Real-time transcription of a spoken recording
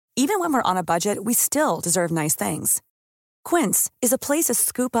Even when we're on a budget, we still deserve nice things. Quince is a place to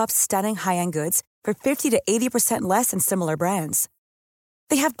scoop up stunning high-end goods for 50 to 80% less than similar brands.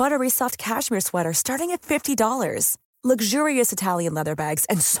 They have buttery soft cashmere sweaters starting at $50, luxurious Italian leather bags,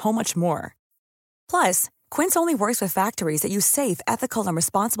 and so much more. Plus, Quince only works with factories that use safe, ethical, and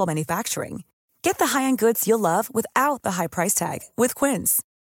responsible manufacturing. Get the high-end goods you'll love without the high price tag with Quince.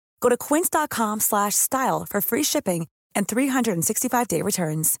 Go to quince.com/style for free shipping and 365-day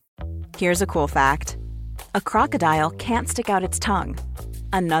returns. Here's a cool fact. A crocodile can't stick out its tongue.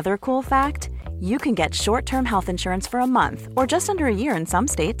 Another cool fact, you can get short-term health insurance for a month or just under a year in some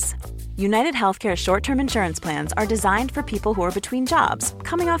states. United Healthcare short-term insurance plans are designed for people who are between jobs,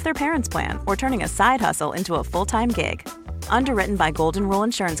 coming off their parents' plan, or turning a side hustle into a full-time gig. Underwritten by Golden Rule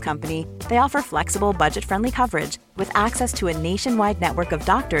Insurance Company, they offer flexible, budget-friendly coverage with access to a nationwide network of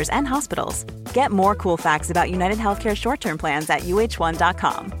doctors and hospitals. Get more cool facts about United Healthcare short-term plans at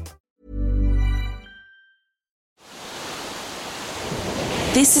uh1.com.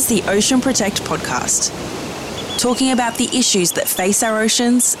 This is the Ocean Protect podcast, talking about the issues that face our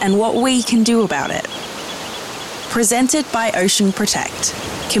oceans and what we can do about it. Presented by Ocean Protect,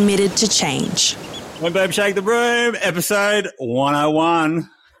 committed to change. When Babe Shake the Broom, episode 101.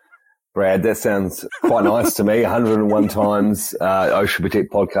 Brad, that sounds quite nice to me. 101 times Ocean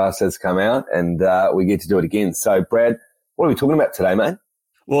Protect podcast has come out, and we get to do it again. So, Brad, what are we talking about today, mate?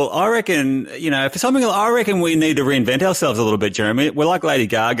 Well, I reckon, for something, I reckon we need to reinvent ourselves a little bit, Jeremy. We're like Lady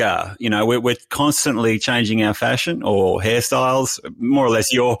Gaga. We're constantly changing our fashion or hairstyles. More or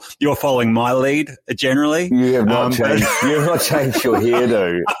less, you're following my lead generally. You have not changed. You have not changed your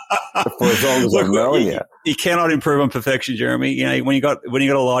hairdo for as long as I've known you. You cannot improve on perfection, Jeremy. When you got a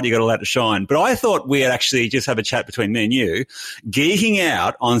light, you got a light to shine. But I thought we'd actually just have a chat between me and you, geeking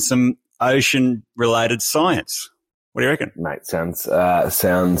out on some ocean-related science. What do you reckon? Mate,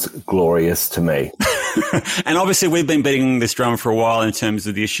 sounds glorious to me. And obviously we've been beating this drum for a while in terms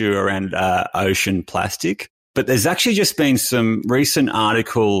of the issue around ocean plastic. But there's actually just been some recent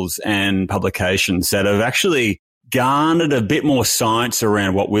articles and publications that have actually garnered a bit more science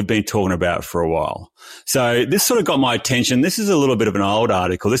around what we've been talking about for a while. So this sort of got my attention. This is a little bit of an old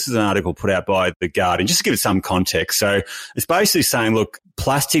article. This is an article put out by The Guardian, just to give it some context. So it's basically saying, look,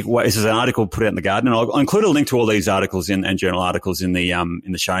 plastic waste, this is an article put out in The Guardian, and I'll include a link to all these articles and journal articles in the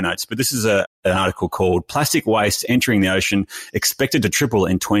show notes. But this is an article called Plastic Waste Entering the Ocean Expected to Triple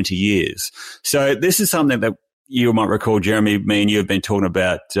in 20 Years. So this is something that you might recall, Jeremy, me and you have been talking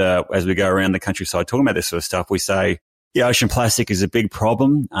about as we go around the countryside talking about this sort of stuff. We say, ocean plastic is a big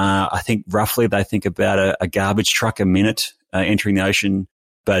problem. I think roughly they think about a garbage truck a minute entering the ocean.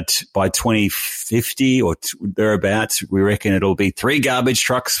 But by 2050 or thereabouts, we reckon it'll be 3 garbage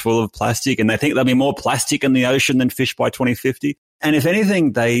trucks full of plastic. And they think there'll be more plastic in the ocean than fish by 2050. And if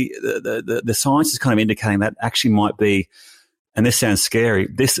anything, the science is kind of indicating that actually might be, and this sounds scary,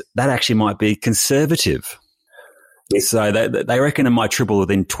 that actually might be conservative. So they reckon it might triple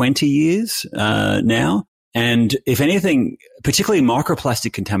within 20 years now. And if anything, particularly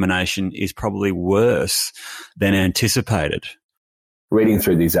microplastic contamination is probably worse than anticipated. Reading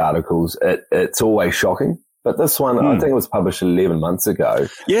through these articles, it's always shocking. But this one, I think it was published 11 months ago.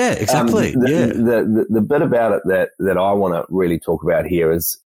 Yeah, exactly. The bit about it that I want to really talk about here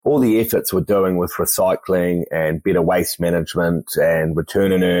is all the efforts we're doing with recycling and better waste management and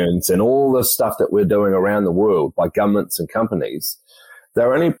return and earns and all the stuff that we're doing around the world by governments and companies.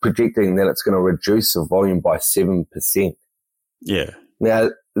 They're only projecting that it's going to reduce the volume by 7%. Yeah.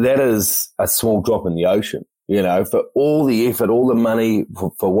 Now, that is a small drop in the ocean. For all the effort, all the money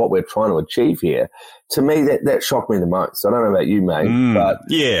for what we're trying to achieve here, to me, that shocked me the most. I don't know about you, mate, but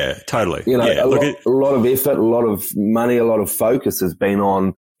yeah, totally. A lot of effort, a lot of money, a lot of focus has been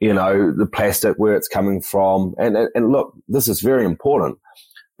on, the plastic, where it's coming from. And look, this is very important,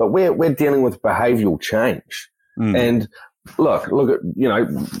 but we're dealing with behavioral change. And look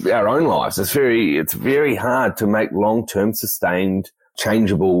at, our own lives. It's very hard to make long-term sustained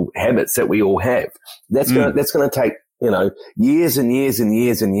changeable habits that we all have. That's going to take, years and years and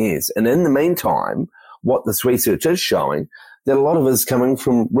years and years. And in the meantime, what this research is showing, that a lot of it is coming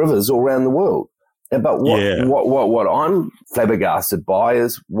from rivers all around the world. But what I'm flabbergasted by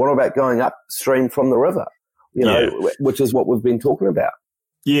is, what about going upstream from the river? Which is what we've been talking about.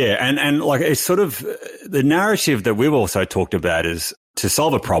 Yeah. And like, it's sort of the narrative that we've also talked about is to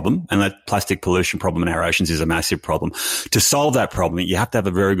solve a problem, and that plastic pollution problem in our oceans is a massive problem. To solve that problem, you have to have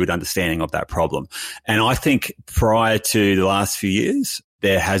a very good understanding of that problem. And I think prior to the last few years,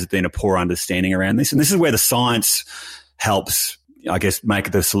 there has been a poor understanding around this. And this is where the science helps I guess,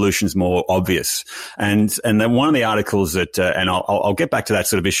 make the solutions more obvious. And then one of the articles that, and I'll get back to that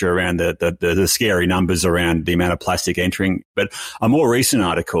sort of issue around the scary numbers around the amount of plastic entering, but a more recent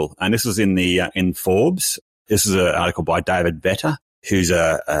article, and this was in Forbes. This is an article by David Vetter, who's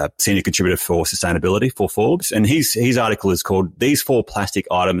a senior contributor for sustainability for Forbes. And his article is called "These 4 Plastic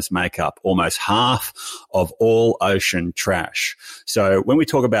Items Make Up Almost Half of All Ocean Trash." So when we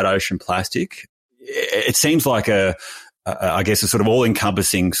talk about ocean plastic, it seems like I guess a sort of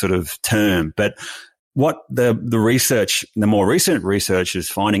all-encompassing sort of term, but what the research, the more recent research is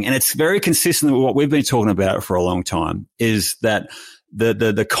finding, and it's very consistent with what we've been talking about for a long time, is that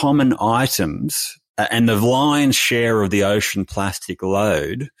the common items and the lion's share of the ocean plastic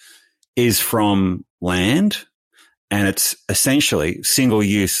load is from land, and it's essentially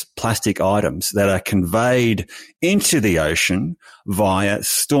single-use plastic items that are conveyed into the ocean via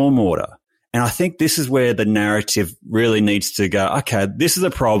stormwater. And I think this is where the narrative really needs to go, okay, this is a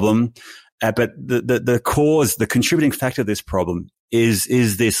problem, but the cause, the contributing factor of this problem is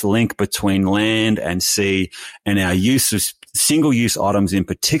this link between land and sea and our use of single-use items in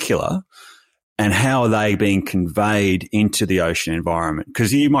particular, and how are they being conveyed into the ocean environment?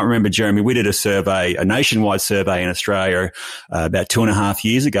 Because you might remember, Jeremy, we did a nationwide survey in Australia about 2.5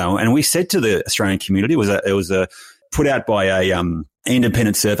 years ago, and we said to the Australian community, it was put out by a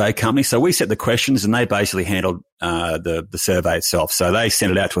independent survey company. So we set the questions, and they basically handled the survey itself. So they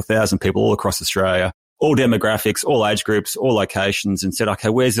sent it out to 1,000 people all across Australia, all demographics, all age groups, all locations, and said, okay,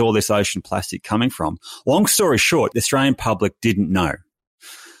 where's all this ocean plastic coming from? Long story short, the Australian public didn't know.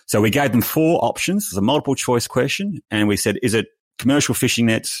 So we gave them 4 options. It's a multiple choice question. And we said, is it commercial fishing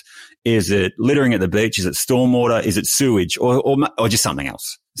nets? Is it littering at the beach? Is it stormwater? Is it sewage or just something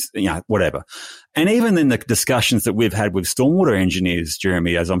else? Whatever. And even in the discussions that we've had with stormwater engineers,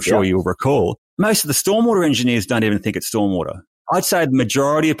 Jeremy, as I'm sure you'll recall, most of the stormwater engineers don't even think it's stormwater. I'd say the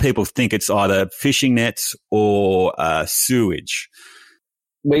majority of people think it's either fishing nets or sewage.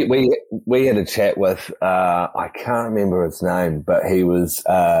 We had a chat with I can't remember his name, but he was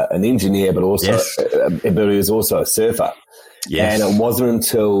an engineer, but also but he was also a surfer. Yes. And it wasn't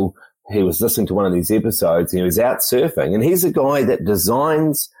until he was listening to one of these episodes and he was out surfing, and he's a guy that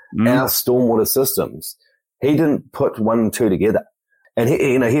designs our stormwater systems. He didn't put 1 and 2 together, and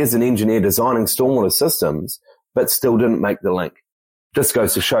here's an engineer designing stormwater systems, but still didn't make the link. Just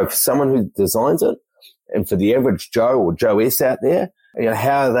goes to show, for someone who designs it, and for the average Joe or Joe S out there,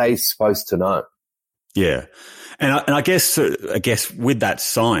 how are they supposed to know? Yeah. And I guess with that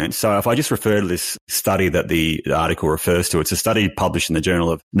science, so if I just refer to this study that the article refers to, it's a study published in the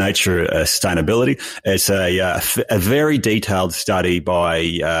Journal of Nature Sustainability. It's a very detailed study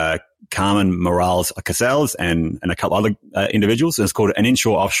by Carmen Morales Casals and a couple other individuals. And it's called An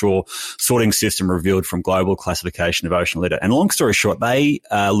Inshore-Offshore Sorting System Revealed from Global Classification of Ocean Litter. And long story short, they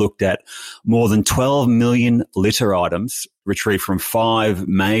looked at more than 12 million litter items retrieved from 5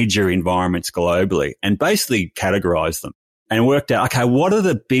 major environments globally and basically categorized them and worked out, okay, what are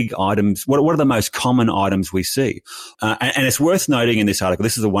the big items? What are the most common items we see? And it's worth noting in this article,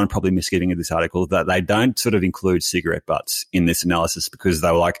 this is the one probably misgiving of this article, that they don't sort of include cigarette butts in this analysis, because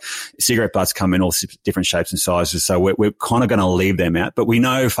they were like, cigarette butts come in all different shapes and sizes. So we're kind of going to leave them out. But we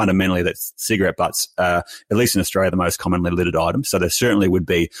know fundamentally that cigarette butts, at least in Australia, are the most commonly littered items. So there certainly would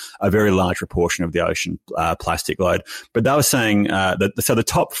be a very large proportion of the ocean plastic load. But they were saying so the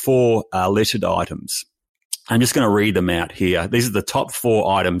top 4 littered items, I'm just going to read them out here. These are the top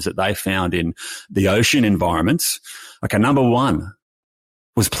 4 items that they found in the ocean environments. Okay, number 1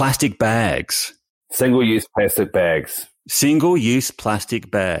 was plastic bags. Single-use plastic bags. Single-use plastic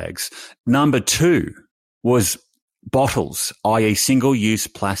bags. Number 2 was bottles, i.e. single-use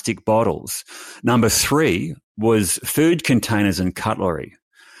plastic bottles. Number 3 was food containers and cutlery.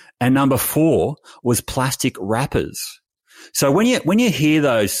 And number 4 was plastic wrappers. So when you hear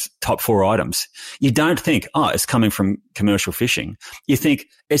those top 4 items, you don't think, oh, it's coming from commercial fishing. You think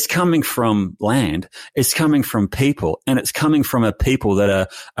it's coming from land, it's coming from people, and it's coming from a people that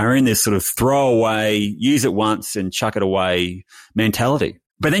are in this sort of throwaway, use it once and chuck it away mentality.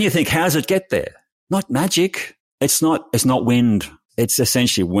 But then you think, how does it get there? Not magic. It's not wind. It's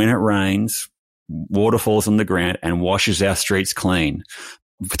essentially when it rains, water falls on the ground and washes our streets clean.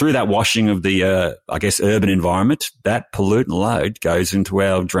 Through that washing of the, urban environment, that pollutant load goes into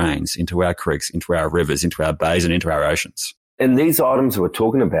our drains, into our creeks, into our rivers, into our bays, and into our oceans. And these items we're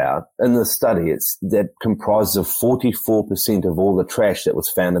talking about in the study, that comprises of 44% of all the trash that was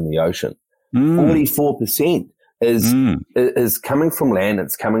found in the ocean. 44% is coming from land.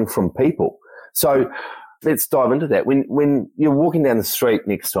 It's coming from people. So Let's dive into that. When you're walking down the street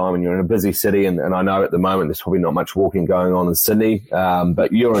next time and you're in a busy city, and I know at the moment there's probably not much walking going on in Sydney,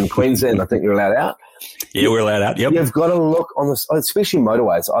 but you're in Queensland, I think you're allowed out. Yeah, we're allowed out, yep. You've got to look on this, especially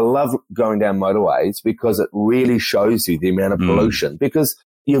motorways. I love going down motorways because it really shows you the amount of pollution, because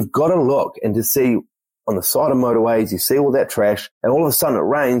you've got to look and to see on the side of motorways, you see all that trash, and all of a sudden it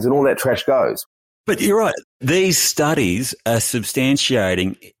rains and all that trash goes. But you're right. These studies are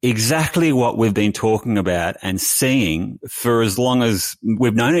substantiating exactly what we've been talking about and seeing for as long as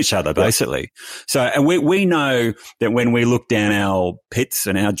we've known each other, basically. So, and we know that when we look down our pits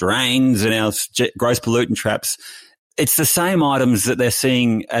and our drains and our gross pollutant traps, it's the same items that they're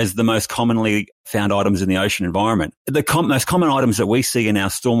seeing as the most commonly found items in the ocean environment. The most common items that we see in our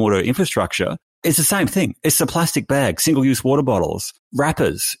stormwater infrastructure, it's the same thing. It's the plastic bags, single-use water bottles,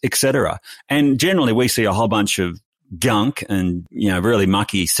 wrappers, etc. And generally we see a whole bunch of gunk and, really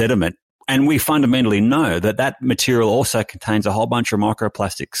mucky sediment. And we fundamentally know that material also contains a whole bunch of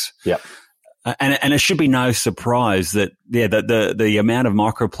microplastics. Yep. And it should be no surprise that, the amount of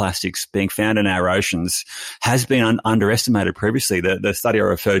microplastics being found in our oceans has been underestimated previously. The study I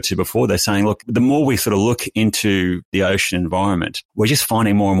referred to before, they're saying, look, the more we sort of look into the ocean environment, we're just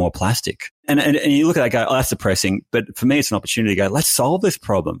finding more and more plastic. And you look at that and go, oh, that's depressing. But for me, it's an opportunity to go, let's solve this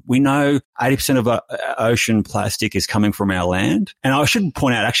problem. We know 80% of ocean plastic is coming from our land. And I should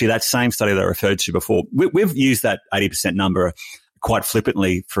point out, actually, that same study that I referred to before, we've used that 80% number quite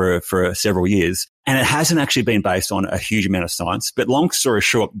flippantly for several years. And it hasn't actually been based on a huge amount of science. But long story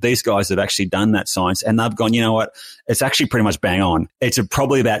short, these guys have actually done that science and they've gone, you know what? It's actually pretty much bang on. It's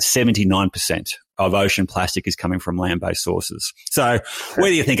probably about 79% of ocean plastic is coming from land-based sources. So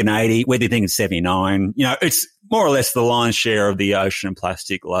whether you're thinking 80, whether you're thinking 79, it's more or less the lion's share of the ocean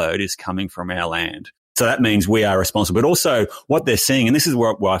plastic load is coming from our land. So that means we are responsible. But also what they're seeing, and this is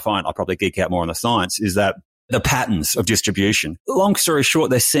where I find I'll probably geek out more on the science, is that the patterns of distribution. Long story short,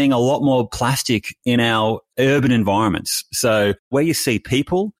 they're seeing a lot more plastic in our urban environments. So where you see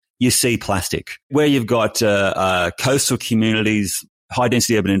people, you see plastic. Where you've got coastal communities, high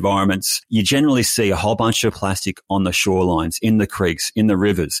density urban environments, you generally see a whole bunch of plastic on the shorelines, in the creeks, in the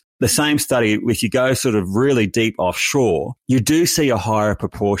rivers. The same study, if you go sort of really deep offshore, you do see a higher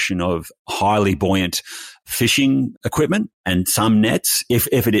proportion of highly buoyant fishing equipment and some nets,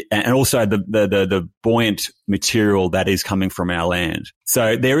 and also the buoyant material that is coming from our land.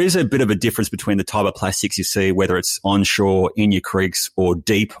 So there is a bit of a difference between the type of plastics you see, whether it's onshore, in your creeks, or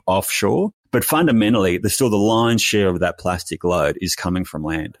deep offshore. But fundamentally, there's still the lion's share of that plastic load is coming from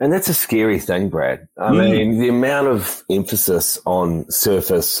land. And that's a scary thing, Brad. I mean, the amount of emphasis on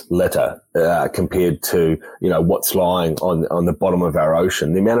surface litter compared to, what's lying on the bottom of our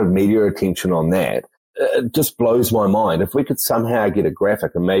ocean, the amount of media attention on that, it just blows my mind. If we could somehow get a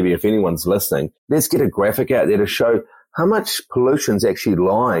graphic, and maybe if anyone's listening, let's get a graphic out there to show how much pollution's actually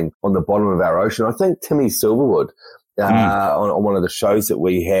lying on the bottom of our ocean. I think Timmy Silverwood, on one of the shows that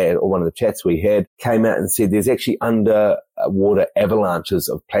we had, or one of the chats we had, came out and said there's actually underwater avalanches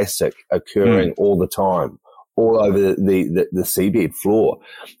of plastic occurring all the time, all over the seabed floor.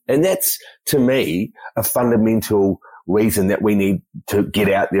 And that's, to me, a fundamental reason that we need to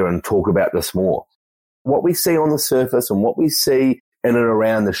get out there and talk about this more. What we see on the surface and what we see in and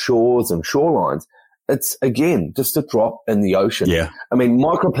around the shores and shorelines, it's, again, just a drop in the ocean. Yeah. I mean,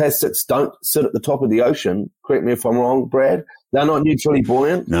 microplastics don't sit at the top of the ocean. Correct me if I'm wrong, Brad. They're not neutrally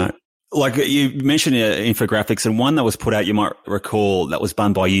buoyant. No. Like you mentioned infographics, and one that was put out, you might recall, that was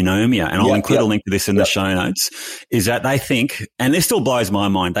done by Eunomia, and I'll include a link to this in the show notes, is that they think, and this still blows my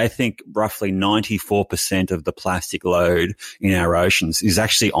mind, they think roughly 94% of the plastic load in our oceans is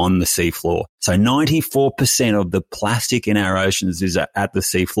actually on the seafloor. So 94% of the plastic in our oceans is at the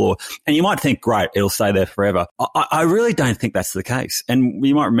seafloor. And you might think, great, it'll stay there forever. I really don't think that's the case. And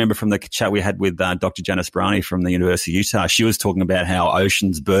you might remember from the chat we had with Dr. Janice Brani from the University of Utah, she was talking about how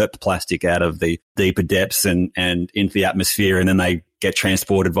oceans burp plastic out of the deeper depths and into the atmosphere, and then they get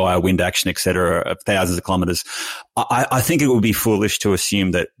transported via wind action, et cetera, thousands of kilometers. I think it would be foolish to assume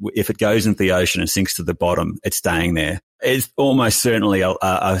that if it goes into the ocean and sinks to the bottom, it's staying there. It's almost certainly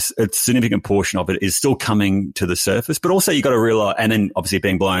a significant portion of it is still coming to the surface, but also you got to realize, and then obviously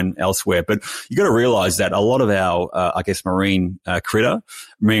being blown elsewhere, but you got to realize that a lot of our, marine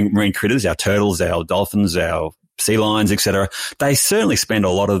critters, our turtles, our dolphins, our sea lions, etc., they certainly spend a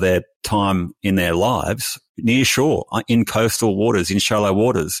lot of their time in their lives near shore, in coastal waters, in shallow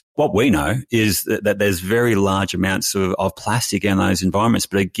waters. What we know is that there's very large amounts of plastic in those environments.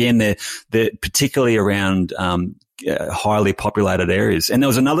 But again, they're particularly around highly populated areas. And there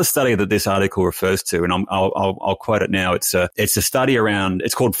was another study that this article refers to, and I'll quote it now. It's a study around,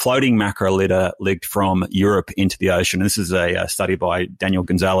 it's called Floating Macrolitter Leaked from Europe into the Ocean. And this is a study by Daniel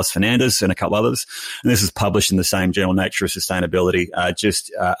Gonzalez Fernandez and a couple others. And this is published in the same journal, Nature of Sustainability,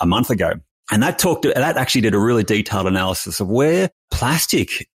 just a month ago. And that actually did a really detailed analysis of where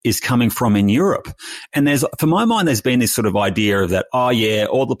plastic is coming from in Europe. And for my mind, there's been this sort of idea of that,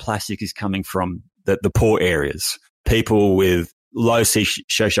 all the plastic is coming from the poor areas, people with low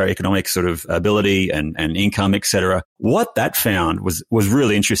socioeconomic sort of ability and income, etc. What that found was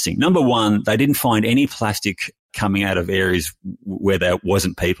really interesting. Number one, they didn't find any plastic coming out of areas where there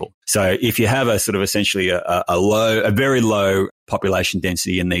wasn't people. So if you have a sort of essentially a very low population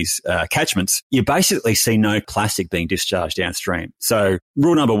density in these catchments, you basically see no plastic being discharged downstream. So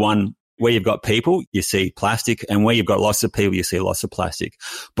rule number one, where you've got people, you see plastic, and where you've got lots of people, you see lots of plastic.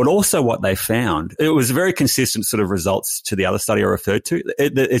 But also what they found, it was very consistent sort of results to the other study I referred to.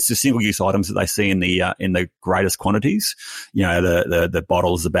 It's the single-use items that they see in the greatest quantities, the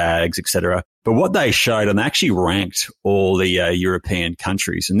bottles, the bags, etc. But what they showed, and they actually ranked all the European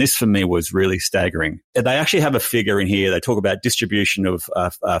countries, and this for me was really staggering. They actually have a figure in here. They talk about distribution of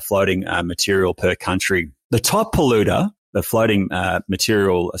floating material per country. The top polluter, the floating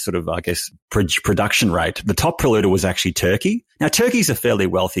material sort of, I guess, production rate, the top polluter was actually Turkey. Now, Turkey's a fairly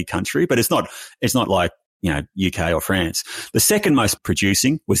wealthy country, but it's not like, UK or France. The second most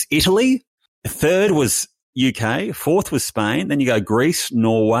producing was Italy. The third was UK. Fourth was Spain. Then you go Greece,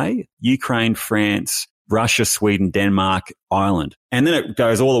 Norway, Ukraine, France, Russia, Sweden, Denmark, Ireland. And then it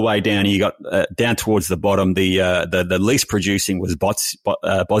goes all the way down. You got down towards the bottom. The least producing was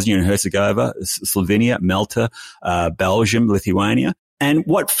Bosnia and Herzegovina, Slovenia, Malta, Belgium, Lithuania. And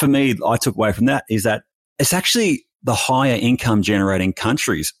what for me I took away from that is that it's actually the higher income generating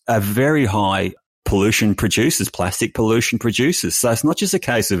countries are very high pollution producers, plastic pollution producers. So it's not just a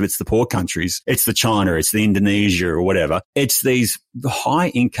case of it's the poor countries, it's the China, it's the Indonesia or whatever. It's these high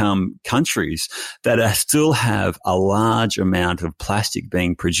income countries that still have a large amount of plastic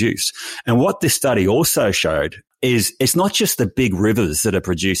being produced. And what this study also showed is it's not just the big rivers that are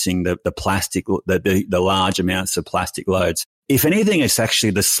producing the plastic, the large amounts of plastic loads. If anything, it's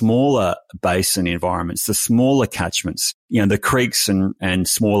actually the smaller basin environments, the smaller catchments, the creeks and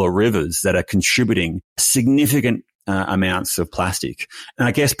smaller rivers that are contributing significant amounts of plastic. And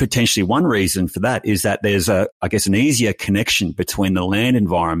I guess potentially one reason for that is that there's an easier connection between the land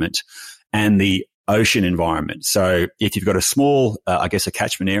environment and the ocean environment. So if you've got a small, a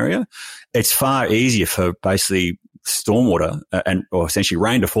catchment area, it's far easier for basically stormwater or essentially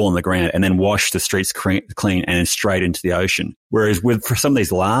rain to fall on the ground and then wash the streets clean and straight into the ocean. Whereas for some of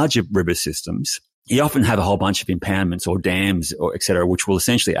these larger river systems, you often have a whole bunch of impoundments or dams or et cetera, which will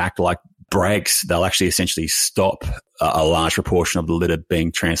essentially act like brakes. They'll actually essentially stop a large proportion of the litter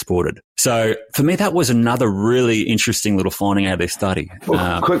being transported. So for me, that was another really interesting little finding out of this study.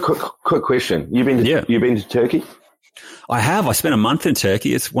 Well, quick question. You've been to Turkey? I have. I spent a month in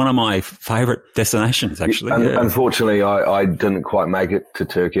Turkey. It's one of my favorite destinations, actually. Unfortunately, I didn't quite make it to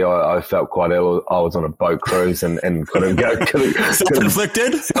Turkey. I felt quite ill. I was on a boat cruise and couldn't go.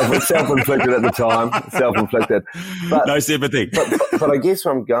 Self-inflicted? Self-inflicted at the time. Self-inflicted. But, no sympathy. But I guess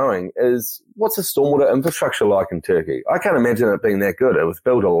where I'm going is, what's the stormwater infrastructure like in Turkey? I can't imagine it being that good. It was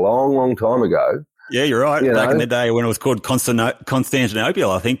built a long, long time ago. Yeah, you're right. Back in the day when it was called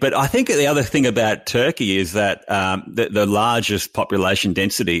Constantinople, I think. But I think the other thing about Turkey is that the largest population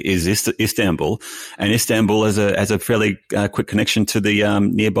density is Istanbul, and Istanbul has a fairly quick connection to the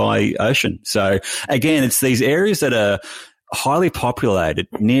nearby ocean. So again, it's these areas that are highly populated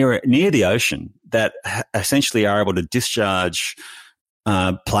near the ocean that essentially are able to discharge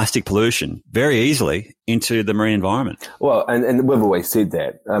plastic pollution very easily into the marine environment. Well, and we've always said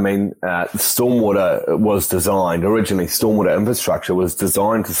that. I mean, stormwater infrastructure was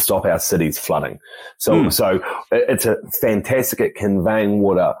designed to stop our cities flooding. So it's fantastic at conveying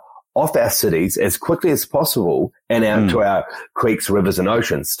water off our cities as quickly as possible and out to our creeks, rivers and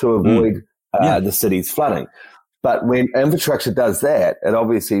oceans to avoid the cities flooding. But when infrastructure does that, it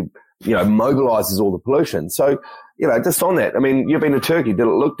obviously, mobilizes all the pollution. So, just on that, I mean, you've been to Turkey. Did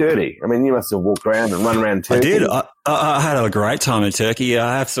it look dirty? I mean, you must have walked around and run around Turkey. I I had a great time in Turkey.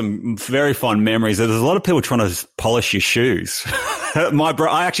 I have some very fond memories. There's a lot of people trying to polish your shoes.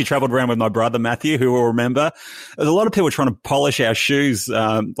 I actually travelled around with my brother Matthew, who will remember. There's a lot of people trying to polish our shoes.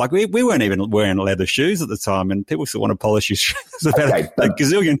 Like we weren't even wearing leather shoes at the time, and people still want to polish your shoes. About a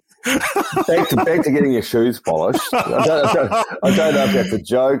gazillion. back to getting your shoes polished. I don't know if that's a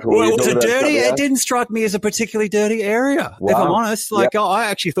joke. Or well, it didn't strike me as a particularly dirty area. Wow. If I'm honest, I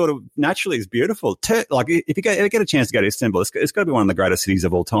actually thought it naturally is beautiful. Like if you get a chance to go to Istanbul, it's got to be one of the greatest cities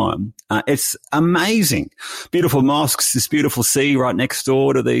of all time. It's amazing, beautiful mosques, this beautiful sea right next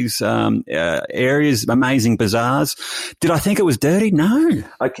door to these areas, amazing bazaars. Did I think it was dirty? No.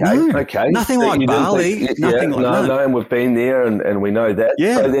 Okay. Nothing like Bali. Nothing like that. No, and we've been there, and we know that.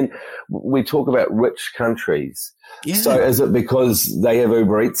 Yeah. So then we talk about rich countries. Yeah. So is it because they have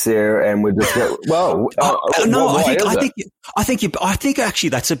Uber Eats there, and we're just no? I think actually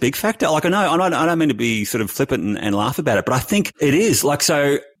that's a big factor. Like I don't mean to be sort of flippant and laugh about it, but I think it is. Like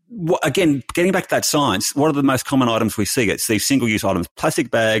so. Again, getting back to that science, what are the most common items we see? It's these single-use items: plastic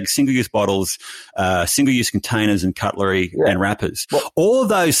bags, single-use bottles, single-use containers, and cutlery and wrappers. Well, all of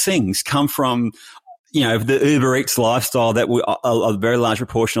those things come from, the Uber Eats lifestyle that a very large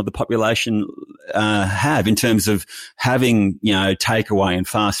proportion of the population have in terms of having, takeaway and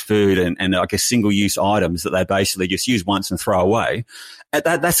fast food and I guess single-use items that they basically just use once and throw away.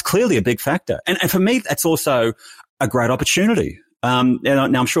 That's clearly a big factor. And for me, that's also a great opportunity. Now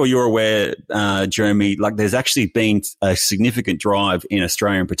I'm sure you're aware, Jeremy, like there's actually been a significant drive in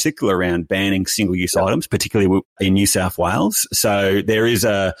Australia in particular around banning single-use items, particularly in New South Wales. So there is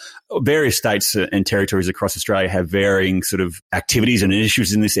various states and territories across Australia have varying sort of activities and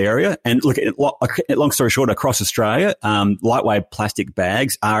initiatives in this area. And look, long story short, across Australia, lightweight plastic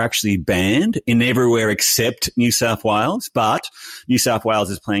bags are actually banned in everywhere except New South Wales. But New South Wales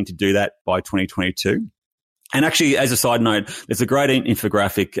is planning to do that by 2022. And actually, as a side note, there's a great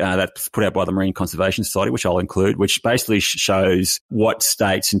infographic that's put out by the Marine Conservation Society, which I'll include, which basically shows what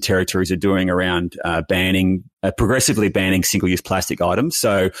states and territories are doing around progressively banning single-use plastic items.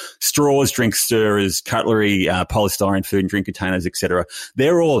 So straws, drink stirrers, cutlery, polystyrene food and drink containers, etc.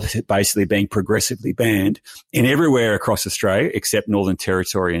 They're all basically being progressively banned in everywhere across Australia except Northern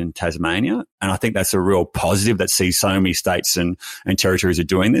Territory and Tasmania. And I think that's a real positive that sees so many states and territories are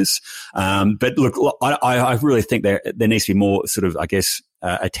doing this. But look, I really think there needs to be more sort of, I guess,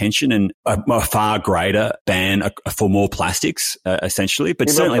 attention and a far greater ban for more plastics, essentially. But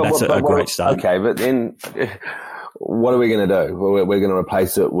certainly that's a great start. Okay, but then what are we going to do? We're going to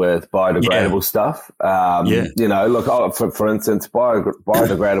replace it with biodegradable stuff. Look, for instance,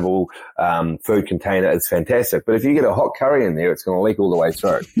 biodegradable food container is fantastic. But if you get a hot curry in there, it's going to leak all the way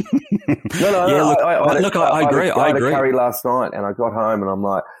through. I agree. I had a curry last night, and I got home and I'm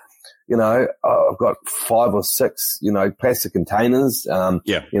like, I've got 5 or 6, plastic containers.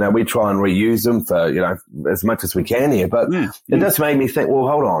 We try and reuse them for, as much as we can here. But it just made me think, well,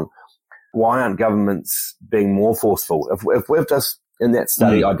 hold on. Why aren't governments being more forceful? If we've just, in that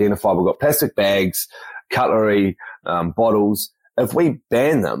study, identified we've got plastic bags, cutlery, bottles, if we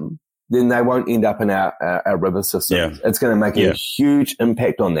ban them, then they won't end up in our river system. Yeah. It's going to make a huge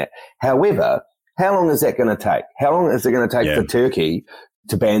impact on that. However, how long is that going to take? How long is it going to take for Turkey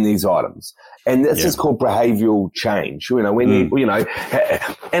to ban these items? And this is called behavioral change. We need,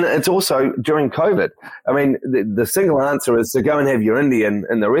 and it's also during COVID. I mean, the single answer is to go and have your Indian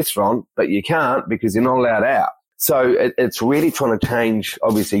in the restaurant, but you can't because you're not allowed out. So it's really trying to change,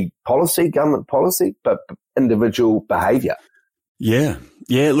 obviously, government policy, but individual behavior. Yeah.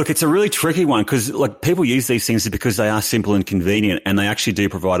 Yeah, look, it's a really tricky one because like people use these things because they are simple and convenient and they actually do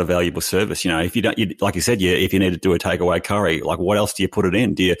provide a valuable service. If you don't, like you said, if you need to do a takeaway curry, like what else do you put it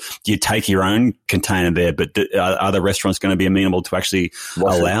in? Do you take your own container there? But are the restaurants going to be amenable to actually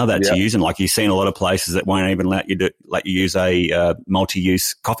allow that to use? And like you've seen a lot of places that won't even let you use a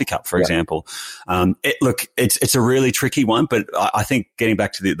multi-use coffee cup, for example. It's a really tricky one, but I think getting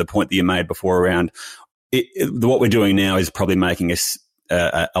back to the point that you made before around what we're doing now is probably making us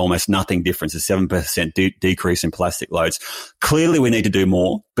almost nothing difference, a 7% decrease in plastic loads. Clearly, we need to do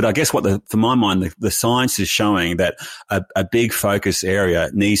more. But I guess for my mind, the science is showing that a big focus area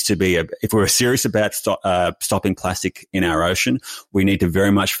needs to be, if we're serious about stopping plastic in our ocean, we need to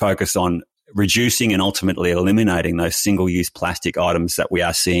very much focus on reducing and ultimately eliminating those single-use plastic items that we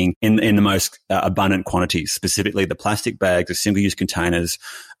are seeing in the most abundant quantities, specifically the plastic bags, the single-use containers,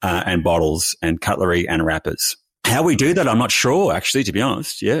 and bottles and cutlery and wrappers. How we do that, I'm not sure, actually, to be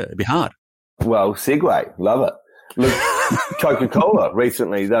honest. Yeah, it'd be hard. Well, segue. Love it. Look, Coca-Cola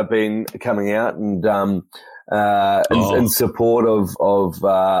recently, they've been coming out and in support of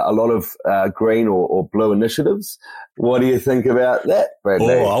a lot of green or blue initiatives. What do you think about that,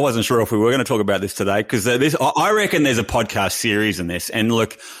 Bradley? I wasn't sure if we were going to talk about this today because I reckon there's a podcast series in this. And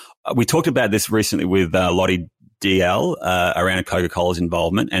look, we talked about this recently with Lottie DL around Coca-Cola's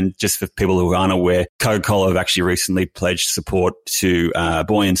involvement. And just for people who aren't aware, Coca-Cola have actually recently pledged support to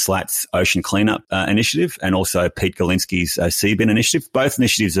Boyan Slat's Ocean Cleanup Initiative and also Pete Galinsky's Sea Bin Initiative. Both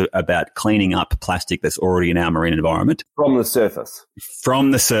initiatives are about cleaning up plastic that's already in our marine environment. From the surface.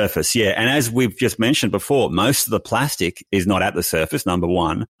 From the surface, yeah. And as we've just mentioned before, most of the plastic is not at the surface, number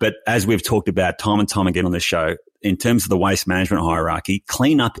one. But as we've talked about time and time again on the show, in terms of the waste management hierarchy,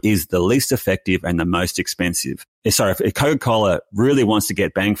 cleanup is the least effective and the most expensive. Sorry, if Coca-Cola really wants to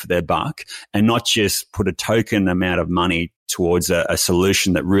get bang for their buck and not just put a token amount of money towards a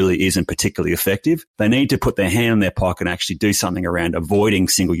solution that really isn't particularly effective, they need to put their hand in their pocket and actually do something around avoiding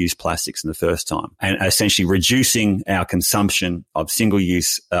single-use plastics in the first time and essentially reducing our consumption of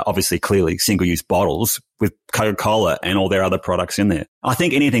single-use, obviously clearly single-use bottles with Coca-Cola and all their other products in there. I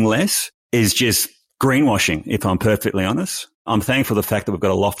think anything less is just greenwashing, if I'm perfectly honest. I'm thankful for the fact that we've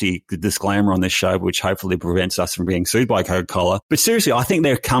got a lofty disclaimer on this show, which hopefully prevents us from being sued by Coca-Cola. But seriously, I think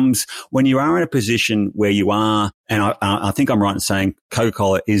there comes when you are in a position where you are, and I think I'm right in saying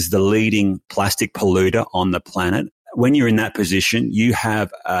Coca-Cola is the leading plastic polluter on the planet. When you're in that position, you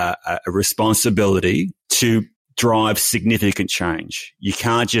have a responsibility to drive significant change. You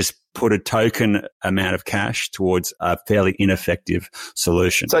can't just put a token amount of cash towards a fairly ineffective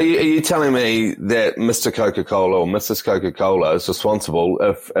solution. So are you telling me that Mr. Coca-Cola or Mrs. Coca-Cola is responsible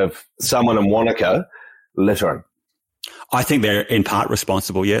if someone in Wanaka littering? I think they're in part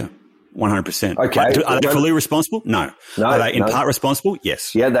responsible, yeah. 100%. Okay. Are they fully responsible? No. Are they in part responsible?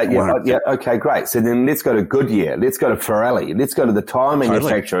 Yes. Yeah. Okay, great. So then let's go to Goodyear. Let's go to Pirelli. Let's go to the tyre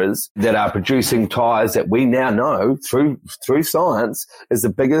manufacturers that are producing tyres that we now know through science is the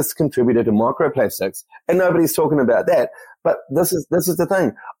biggest contributor to microplastics. And nobody's talking about that. But this is the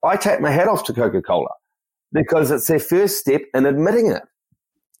thing. I take my hat off to Coca-Cola because it's their first step in admitting it.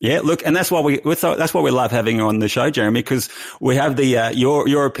 Yeah, look, and that's why we love having you on the show, Jeremy, because we have the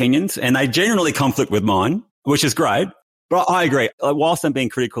your opinions, and they generally conflict with mine, which is great. But I agree. Whilst I'm being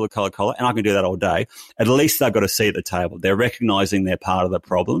critical of Coca-Cola, and I can do that all day, at least they've got a seat at the table. They're recognizing they're part of the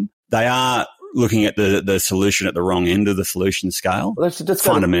problem. They are looking at the solution at the wrong end of the solution scale. Well, let's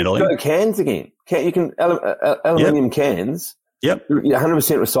fundamentally. Go to cans again. You can aluminium cans. Yep. 100%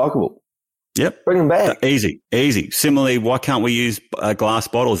 recyclable. Yep. Bring them back. Easy. Similarly, why can't we use glass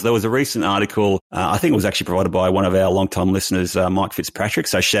bottles? There was a recent article, I think it was actually provided by one of our long-time listeners, Mike Fitzpatrick.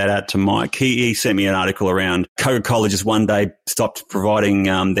 So shout out to Mike. He sent me an article around Coca-Cola just one day stopped providing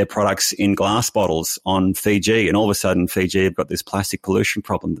their products in glass bottles on Fiji. And all of a sudden, Fiji have got this plastic pollution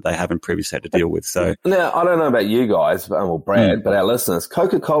problem that they haven't previously had to deal with. So now, I don't know about you guys, or Brad, but our listeners,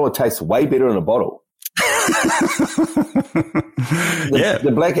 Coca-Cola tastes way better in a bottle.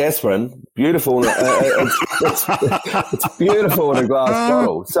 The black aspirin, beautiful. It's beautiful in a glass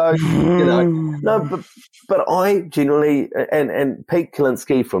bottle. So but I generally and Pete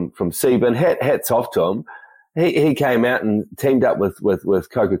Kalinsky from Sea Bin, hats off to him. He came out and teamed up with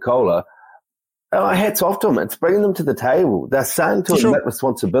Coca-Cola. Hats off to them. It's bringing them to the table. They're starting to admit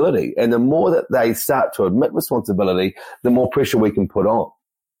responsibility, and the more that they start to admit responsibility, the more pressure we can put on.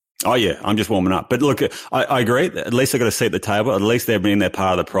 Oh, yeah, I'm just warming up. But look, I agree. At least they've got a seat at the table. At least they're being their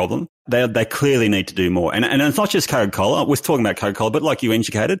part of the problem. They clearly need to do more. And it's not just Coca-Cola. We're talking about Coca-Cola, but like you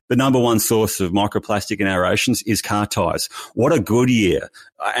indicated, the number one source of microplastic in our oceans is car tires. What are Goodyear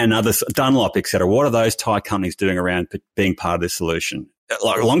and others, Dunlop, et cetera, what are those tire companies doing around being part of this solution?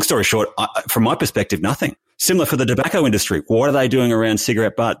 Like, long story short, from my perspective, nothing. Similar for the tobacco industry. What are they doing around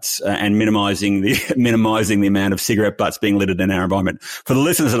cigarette butts and minimizing the amount of cigarette butts being littered in our environment? For the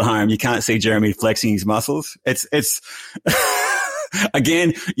listeners at home, you can't see Jeremy flexing his muscles. It's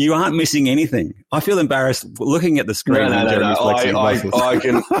again, you aren't missing anything. I feel embarrassed looking at the screen. No. It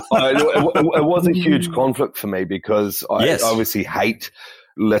was a huge conflict for me because I obviously hate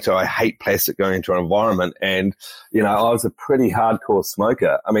litter. I hate plastic going into our environment. And, I was a pretty hardcore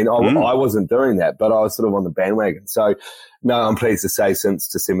smoker. I mean, I wasn't doing that, but I was sort of on the bandwagon. So, no, I'm pleased to say since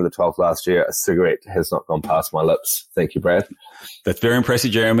December the 12th last year, a cigarette has not gone past my lips. Thank you, Brad. That's very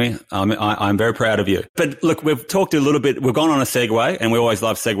impressive, Jeremy. I'm very proud of you. But look, we've talked a little bit, we've gone on a segue, and we always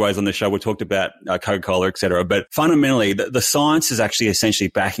love segues on the show. We've talked about Coca-Cola, et cetera. But fundamentally, the science is actually essentially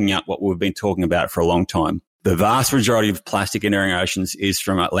backing up what we've been talking about for a long time. The vast majority of plastic entering oceans is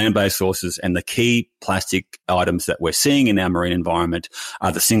from land-based sources, and the key plastic items that we're seeing in our marine environment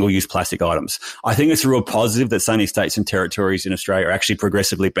are the single-use plastic items. I think it's a real positive that so many states and territories in Australia are actually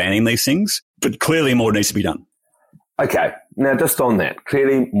progressively banning these things. But clearly more needs to be done. Okay. Now, just on that,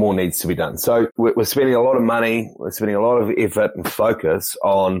 clearly more needs to be done. So we're spending a lot of money, we're spending a lot of effort and focus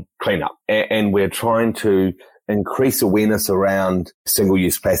on cleanup, and we're trying to increase awareness around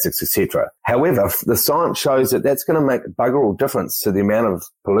single-use plastics, etc. However, the science shows that that's going to make bugger all difference to the amount of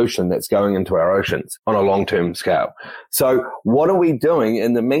pollution that's going into our oceans on a long-term scale. So what are we doing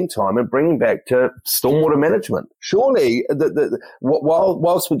in the meantime and bringing back to stormwater management? Surely,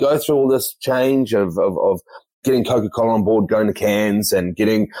 whilst we go through all this change of getting Coca-Cola on board, going to cans and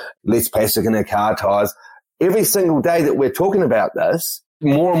getting less plastic in our car tires, every single day that we're talking about this,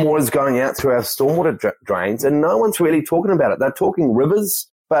 more and more is going out through our stormwater drains, and no one's really talking about it. They're talking rivers,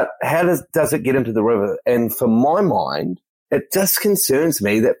 but how does it get into the river? And for my mind, it just concerns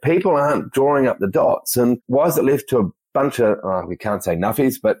me that people aren't drawing up the dots. And why is it left to a bunch of, we can't say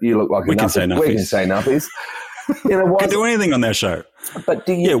nuffies, but you look like a nuffie. We can say nuffies. Can do anything on their show. But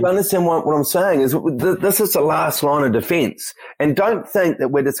do you understand what I'm saying? Is this is the last line of defense. And don't think that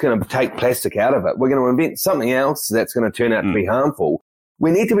we're just going to take plastic out of it. We're going to invent something else that's going to turn out to be harmful. We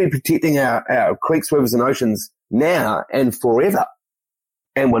need to be protecting our creeks, rivers and oceans now and forever.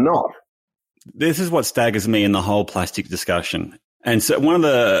 And we're not. This is what staggers me in the whole plastic discussion. And so one of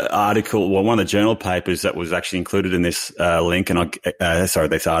the journal papers that was actually included in this link, and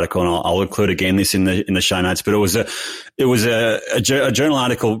this article, and I'll include again this in the show notes. But it was a journal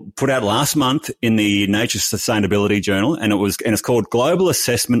article put out last month in the Nature Sustainability Journal, and it's called "Global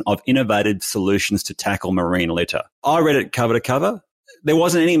Assessment of Innovative Solutions to Tackle Marine Litter." I read it cover to cover. There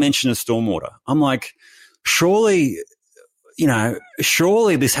wasn't any mention of stormwater. I'm like, surely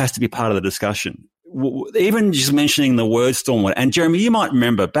this has to be part of the discussion. Even just mentioning the word stormwater. And Jeremy, you might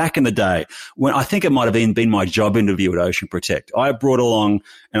remember back in the day when I think it might have been my job interview at Ocean Protect. I brought along,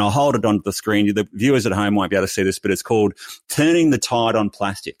 and I'll hold it onto the screen. The viewers at home might be able to see this, but it's called Turning the Tide on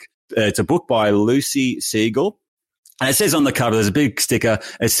Plastic. It's a book by Lucy Siegel. And it says on the cover, there's a big sticker.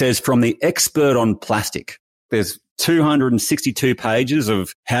 It says, "From the expert on plastic." There's 262 pages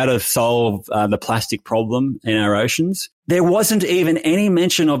of how to solve the plastic problem in our oceans. There wasn't even any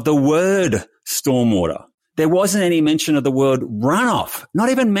mention of the word stormwater. There wasn't any mention of the word runoff, not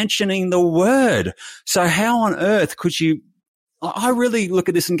even mentioning the word. So how on earth could you, I really look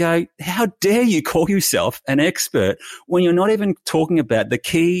at this and go, how dare you call yourself an expert when you're not even talking about the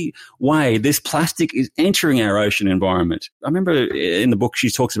key way this plastic is entering our ocean environment? I remember in the book she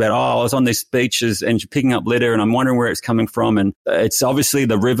talks about, I was on these beaches and picking up litter and I'm wondering where it's coming from. And it's obviously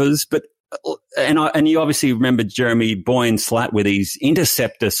the rivers, but and you obviously remember Jeremy Boyne-Slatt with his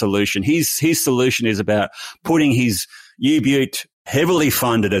Interceptor solution. His solution is about putting his U-Butte, heavily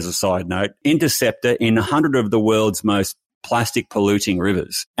funded as a side note, Interceptor in 100 of the world's most plastic polluting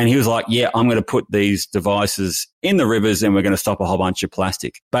rivers. And he was like, yeah, I'm going to put these devices in the rivers and we're going to stop a whole bunch of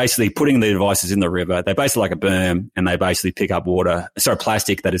plastic. Basically putting the devices in the river, they're basically like a berm and they basically pick up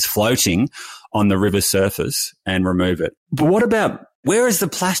plastic that is floating on the river surface and remove it. But what about, where is the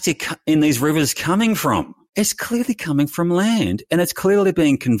plastic in these rivers coming from? It's clearly coming from land and it's clearly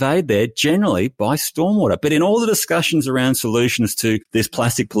being conveyed there generally by stormwater. But in all the discussions around solutions to this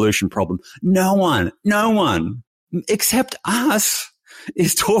plastic pollution problem, no one except us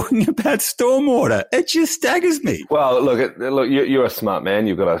is talking about stormwater. It just staggers me. Well, look, you're a smart man.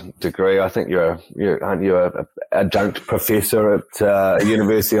 You've got a degree. I think aren't you a adjunct professor at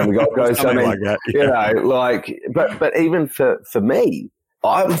university on the Gold Coast? Something like that. Yeah. But even for me,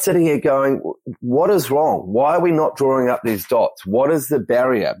 I'm sitting here going, what is wrong? Why are we not drawing up these dots? What is the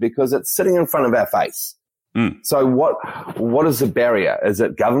barrier? Because it's sitting in front of our face. So what is the barrier? Is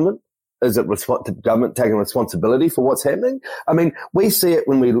it government? Is it government taking responsibility for what's happening? I mean, we see it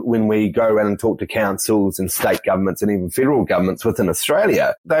when we go around and talk to councils and state governments and even federal governments within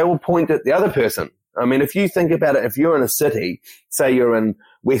Australia. They all point at the other person. I mean, if you think about it, if you're in a city, say you're in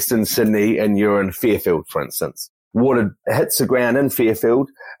Western Sydney and you're in Fairfield, for instance, water hits the ground in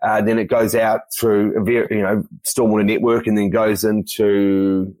Fairfield, then it goes out through a stormwater network and then goes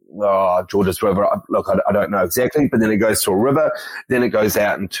into Georges River. Look, I don't know exactly, but then it goes to a river, then it goes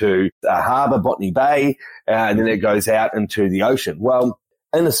out into a harbour, Botany Bay, and then it goes out into the ocean. Well,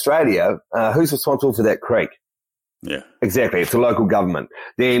 in Australia, who's responsible for that creek? Yeah, exactly. It's a local government.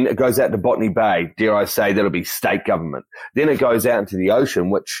 Then it goes out to Botany Bay. Dare I say that'll be state government. Then it goes out into the ocean,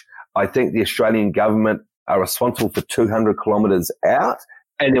 which I think the Australian government are responsible for 200 kilometres out.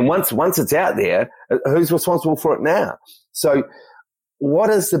 And then once it's out there, who's responsible for it now? So what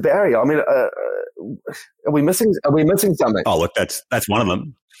is the barrier? I mean, are we missing something? Oh, look, that's one of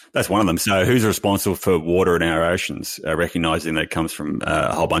them. That's one of them. So who's responsible for water in our oceans, recognizing that it comes from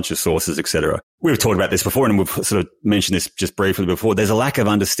a whole bunch of sources, et cetera? We've talked about this before, and we've sort of mentioned this just briefly before. There's a lack of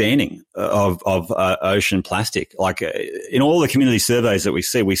understanding of ocean plastic. Like in all the community surveys that we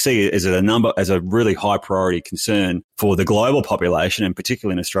see it as as a really high priority concern for the global population, and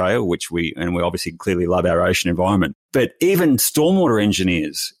particularly in Australia, which we obviously clearly love our ocean environment. But even stormwater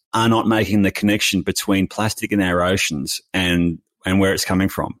engineers are not making the connection between plastic in our oceans and where it's coming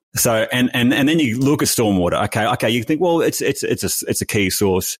from. So, and then you look at stormwater. Okay. You think, well, it's a key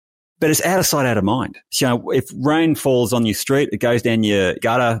source, but it's out of sight, out of mind. So if rain falls on your street, it goes down your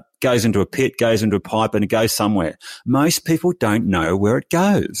gutter, goes into a pit, goes into a pipe, and it goes somewhere. Most people don't know where it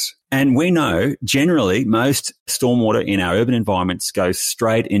goes. And we know generally most stormwater in our urban environments goes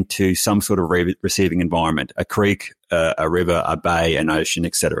straight into some sort of receiving environment, a creek, a river, a bay, an ocean,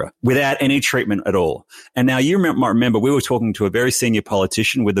 etc., without any treatment at all. And now you might remember we were talking to a very senior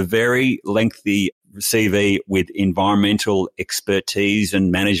politician with a very lengthy CV with environmental expertise and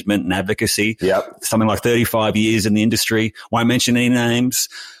management and advocacy. Yep. Something like 35 years in the industry. Won't mention any names,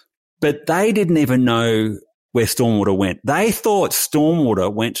 but they didn't even know where stormwater went. They thought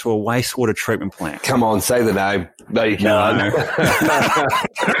stormwater went to a wastewater treatment plant. Come on, say the name. No, you can't. No.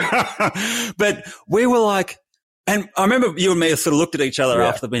 But we were like, and I remember you and me sort of looked at each other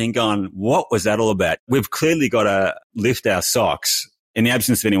after the meeting going, what was that all about? We've clearly got to lift our socks in the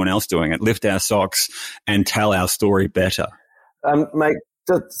absence of anyone else doing it, lift our socks and tell our story better. Mate,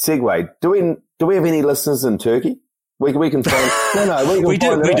 just segue. Do we have any listeners in Turkey? We can find. We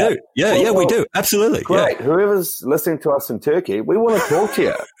do. Yeah, we do. Absolutely. Great. Yeah. Whoever's listening to us in Turkey, we want to talk to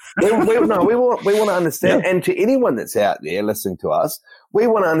you. we want to understand. Yeah. And to anyone that's out there listening to us, we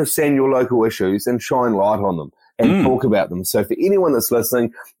want to understand your local issues and shine light on them and talk about them. So for anyone that's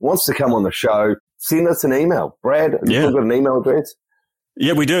listening, wants to come on the show, send us an email. Brad, have you got an email address?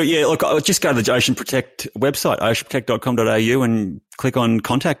 Yeah, we do. Yeah, look, I'll just go to the Ocean Protect website, oceanprotect.com.au, and click on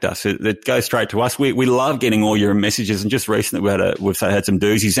contact us. It goes straight to us. We love getting all your messages, and just recently we've had some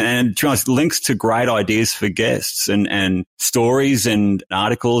doozies, and to us, links to great ideas for guests and stories and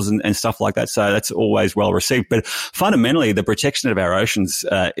articles and stuff like that. So that's always well received. But fundamentally, the protection of our oceans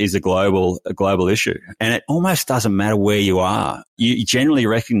is a global issue, and it almost doesn't matter where you are. You generally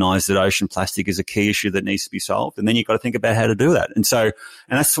recognize that ocean plastic is a key issue that needs to be solved, and then you've got to think about how to do that. And so,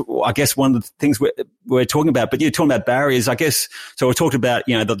 and that's, I guess, one of the things we're talking about. But you're talking about barriers, I guess. So we talked about,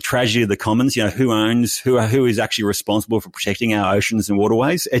 the tragedy of the commons, who is actually responsible for protecting our oceans and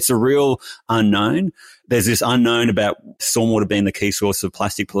waterways. It's a real unknown. There's this unknown about stormwater being the key source of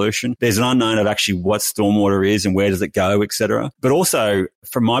plastic pollution. There's an unknown of actually what stormwater is and where does it go, et cetera. But also,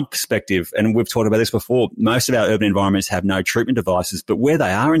 from my perspective, and we've talked about this before, most of our urban environments have no treatment devices, but where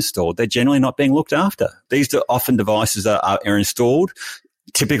they are installed, they're generally not being looked after. These are often devices are installed,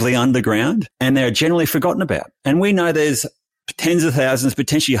 typically underground, and they're generally forgotten about. And we know there's tens of thousands,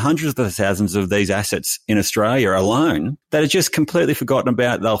 potentially hundreds of thousands of these assets in Australia alone that are just completely forgotten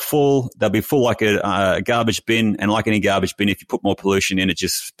about. They'll be full like a garbage bin, and like any garbage bin, if you put more pollution in, it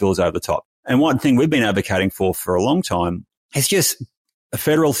just spills over the top. And one thing we've been advocating for a long time is just a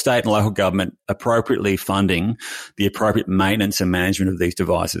federal, state and local government appropriately funding the appropriate maintenance and management of these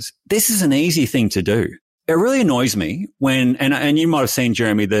devices. This is an easy thing to do. It really annoys me when, and you might have seen,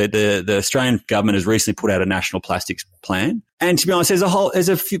 Jeremy, the Australian government has recently put out a national plastics plan. And to be honest, there's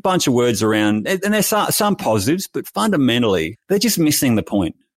a bunch of words around, and there's some positives, but fundamentally, they're just missing the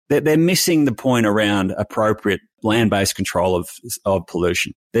point. They're missing the point around appropriate land-based control of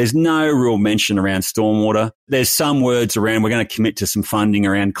pollution. There's no real mention around stormwater. There's some words around, we're going to commit to some funding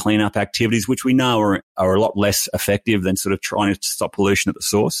around cleanup activities, which we know are a lot less effective than sort of trying to stop pollution at the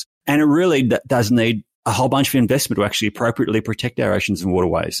source. And it really does need a whole bunch of investment to actually appropriately protect our oceans and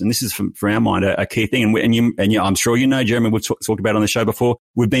waterways. And this is, from our mind, a key thing. And I'm sure you know, Jeremy, we've talked about it on the show before,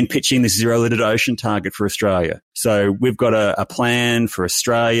 we've been pitching this zero-littered ocean target for Australia. So we've got a plan for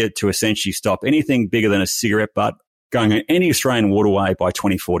Australia to essentially stop anything bigger than a cigarette butt going in any Australian waterway by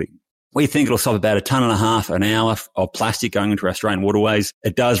 2040. We think it'll stop about 1.5 tons an hour of plastic going into Australian waterways.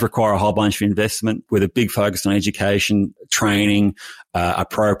 It does require a whole bunch of investment with a big focus on education, training,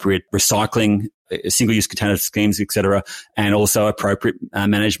 appropriate recycling, single-use container schemes, et cetera, and also appropriate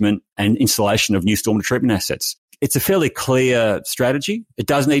management and installation of new stormwater treatment assets. It's a fairly clear strategy. It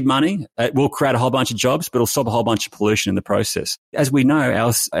does need money. It will create a whole bunch of jobs, but it'll stop a whole bunch of pollution in the process. As we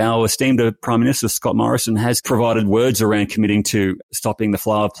know, our esteemed Prime Minister, Scott Morrison, has provided words around committing to stopping the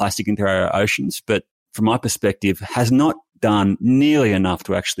flow of plastic into our oceans, but from my perspective, has not done nearly enough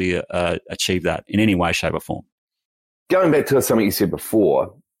to actually achieve that in any way, shape or form. Going back to something you said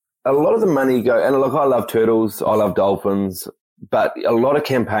before, a lot of the money and look, I love turtles, I love dolphins, but a lot of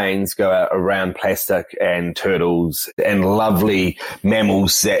campaigns go out around plastic and turtles and lovely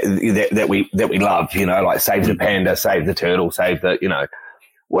mammals that we love, you know, like save the panda, save the turtle, save the, you know.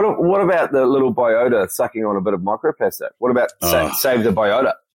 What about the little biota sucking on a bit of microplastic? What about save the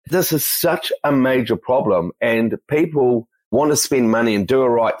biota? This is such a major problem, and people want to spend money and do a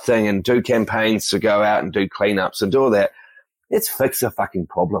right thing and do campaigns to go out and do cleanups and do all that. Let's fix the fucking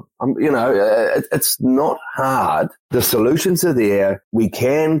problem. You know, it's not hard. The solutions are there. We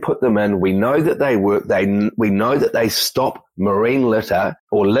can put them in. We know that they work. We know that they stop marine litter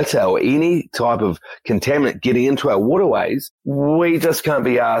or any type of contaminant getting into our waterways. We just can't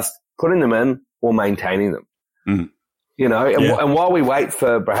be asked putting them in or maintaining them. Mm. You know, and while we wait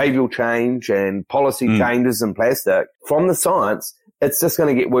for behavioural change and policy changes in plastic from the science, it's just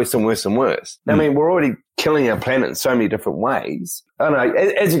going to get worse and worse and worse. I mean, we're already killing our planet in so many different ways. I don't know.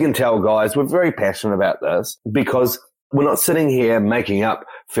 As you can tell, guys, we're very passionate about this because we're not sitting here making up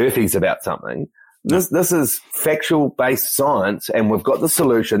furfies about something. This is factual-based science, and we've got the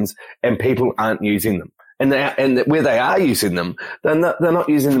solutions, and people aren't using them. And where they are using them, they're not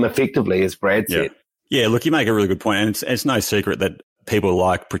using them effectively, as Brad said. Yeah, look, you make a really good point, and it's no secret that people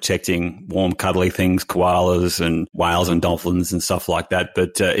like protecting warm, cuddly things, koalas and whales and dolphins and stuff like that.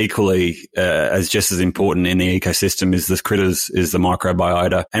 But equally, as just as important in the ecosystem is the critters, is the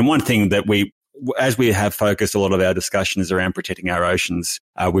microbiota. And one thing that as we have focused a lot of our discussions around protecting our oceans,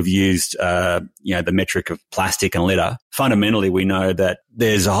 we've used, the metric of plastic and litter. Fundamentally, we know that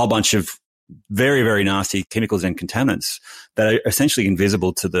there's a whole bunch of very, very nasty chemicals and contaminants that are essentially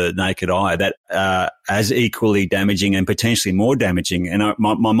invisible to the naked eye that are as equally damaging and potentially more damaging. And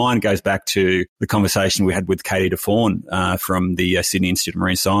my mind goes back to the conversation we had with Katie DeFawn from the Sydney Institute of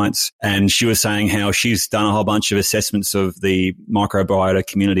Marine Science. And she was saying how she's done a whole bunch of assessments of the microbiota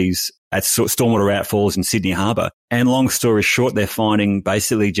communities at stormwater outfalls in Sydney Harbour. And long story short, they're finding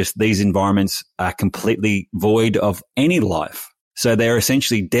basically just these environments are completely void of any life. So they're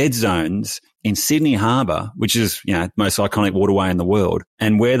essentially dead zones in Sydney Harbour, which is, most iconic waterway in the world.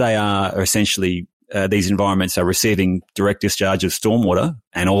 And where they are essentially, these environments are receiving direct discharge of stormwater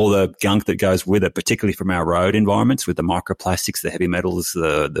and all the gunk that goes with it, particularly from our road environments with the microplastics, the heavy metals,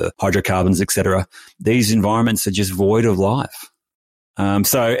 the hydrocarbons, etc. These environments are just void of life.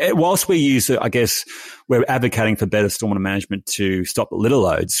 So whilst we we're advocating for better stormwater management to stop the litter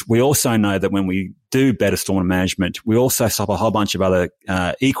loads, we also know that when we do better stormwater management, we also stop a whole bunch of other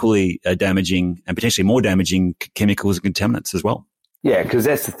equally damaging and potentially more damaging chemicals and contaminants as well. Yeah, because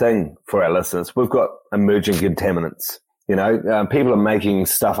that's the thing for our listeners. We've got emerging contaminants. People are making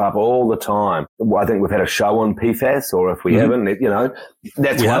stuff up all the time. I think we've had a show on PFAS, or if we haven't,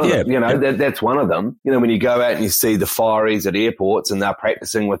 that's one of them. That's one of them. When you go out and you see the fireys at airports and they're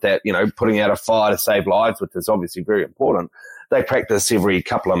practicing with that, putting out a fire to save lives, which is obviously very important. They practice every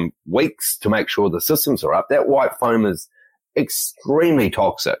couple of weeks to make sure the systems are up. That white foam is extremely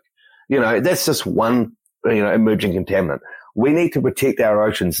toxic. That's just one, emerging contaminant. We need to protect our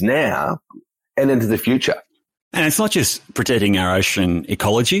oceans now and into the future. And it's not just protecting our ocean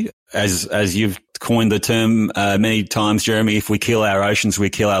ecology, as you've coined the term many times, Jeremy. If we kill our oceans, we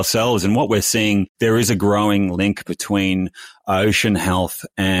kill ourselves. And what we're seeing, there is a growing link between ocean health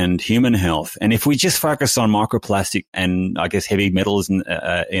and human health. And if we just focus on microplastic and heavy metals in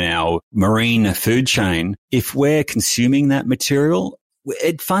our marine food chain, if we're consuming that material,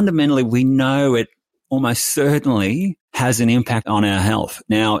 it fundamentally, we know it almost certainly has an impact on our health.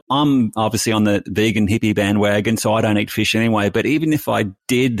 Now, I'm obviously on the vegan hippie bandwagon, so I don't eat fish anyway. But even if I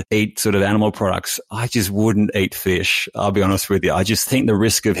did eat sort of animal products, I just wouldn't eat fish. I'll be honest with you. I just think the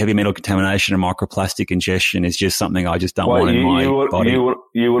risk of heavy metal contamination and microplastic ingestion is just something I just don't want in my body.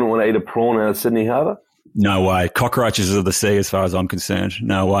 You wouldn't want to eat a prawn out of Sydney Harbour? No way. Cockroaches of the sea, as far as I'm concerned.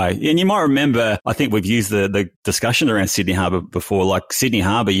 No way. And you might remember, I think we've used the discussion around Sydney Harbour before. Like Sydney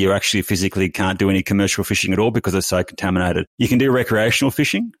Harbour, you actually physically can't do any commercial fishing at all because it's so contaminated. You can do recreational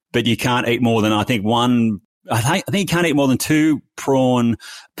fishing, but you can't eat more than, I think you can't eat more than 2 prawn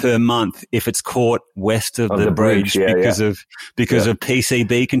per month if it's caught west of the bridge because of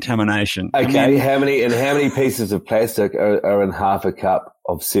PCB contamination. Okay, how many pieces of plastic are in half a cup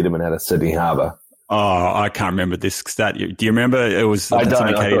of sediment out of Sydney Harbour? Oh, I can't remember this stat. Do you remember? It was. I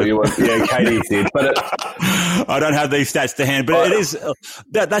don't. I thought you were. Yeah, Katie did. But I don't have these stats to hand. But it is.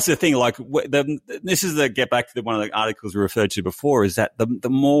 That's the thing. Like this is the get back to one of the articles we referred to before. Is that the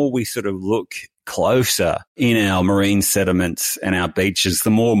more we sort of look closer in our marine sediments and our beaches, the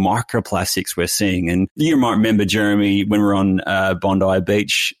more microplastics we're seeing. And you might remember, Jeremy, when we were on Bondi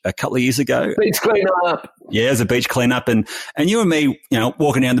Beach a couple of years ago. Beach cleanup. Yeah, there's a beach cleanup, and you and me,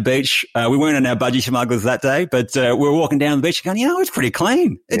 walking down the beach. We weren't on our budgie smugglers that day, but we were walking down the beach, going, it's pretty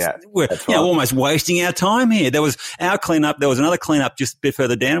clean. We're almost wasting our time here. There was our cleanup. There was another cleanup just a bit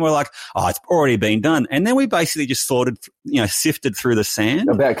further down. And we're like, it's already been done, and then we basically just sifted through the sand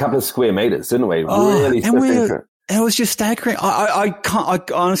about a couple of square meters, didn't we? Really sifting through. It was just staggering. I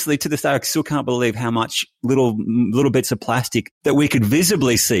honestly, to this day, I still can't believe how much little bits of plastic that we could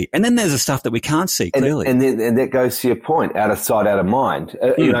visibly see. And then there's the stuff that we can't see clearly. And that goes to your point, out of sight, out of mind.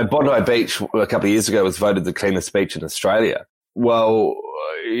 Bondi Beach a couple of years ago was voted the cleanest beach in Australia. Well,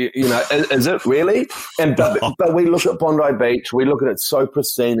 is it really? But we look at Bondi Beach, we look at it so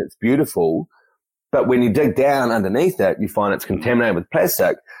pristine, it's beautiful. But when you dig down underneath it, you find it's contaminated with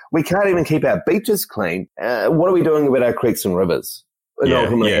plastic. We can't even keep our beaches clean. What are we doing about our creeks and rivers?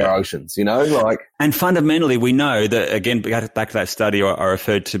 Our oceans, And fundamentally, we know that, again, back to that study I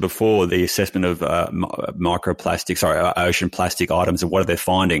referred to before, the assessment of ocean plastic items and what are they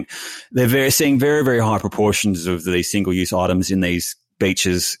finding. They're seeing very, very high proportions of these single-use items in these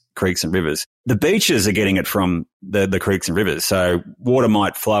beaches, creeks and rivers. The beaches are getting it from the creeks and rivers. So water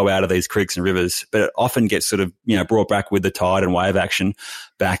might flow out of these creeks and rivers, but it often gets sort of, brought back with the tide and wave action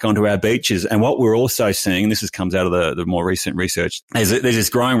back onto our beaches. And what we're also seeing, and this comes out of the more recent research, is that there's this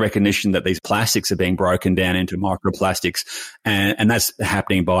growing recognition that these plastics are being broken down into microplastics. And that's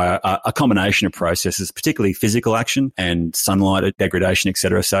happening by a combination of processes, particularly physical action and sunlight degradation, et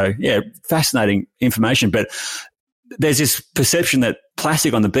cetera. So fascinating information. But there's this perception that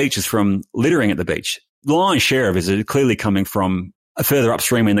plastic on the beach is from littering at the beach. The lion's share of it is clearly coming from further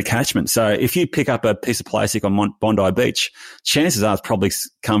upstream in the catchment. So if you pick up a piece of plastic on Bondi Beach, chances are it's probably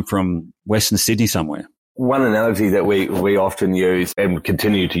come from Western Sydney somewhere. One analogy that we often use and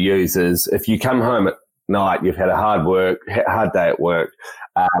continue to use is if you come home at night, you've had a hard day at work,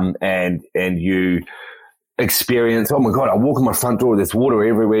 and you experience, oh my God, I walk in my front door, there's water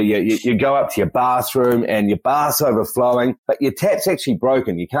everywhere. You go up to your bathroom and your bath's overflowing, but your tap's actually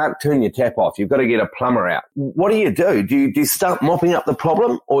broken. You can't turn your tap off. You've got to get a plumber out. What do? Do you start mopping up the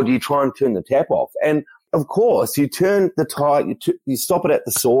problem, or do you try and turn the tap off? And of course, you turn the tide, you stop it at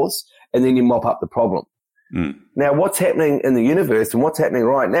the source, and then you mop up the problem. Now, what's happening in the universe and what's happening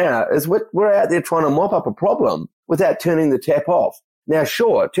right now is we're out there trying to mop up a problem without turning the tap off. Now,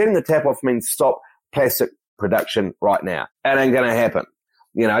 sure, turning the tap off means stop plastic production right now. It ain't going to happen.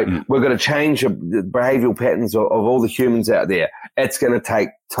 We're going to change the behavioral patterns of all the humans out there. It's going to take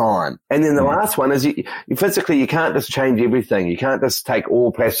time. And then the last one is you physically, you can't just change everything. You can't just take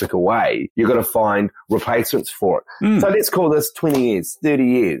all plastic away. You've got to find replacements for it. So let's call this 20 years, 30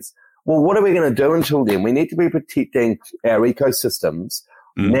 years. Well, what are we going to do until then? We need to be protecting our ecosystems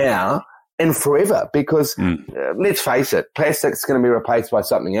now and forever, because let's face it, plastic's going to be replaced by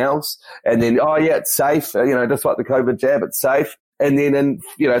something else. And then, it's safe, just like the COVID jab, it's safe. And then,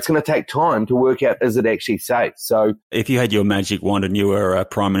 it's going to take time to work out, is it actually safe? So if you had your magic wand and you were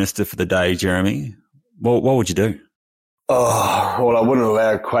Prime Minister for the day, Jeremy, what would you do? Oh, well, I wouldn't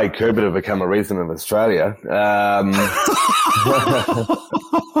allow Craig Kerber to become a resident of Australia. What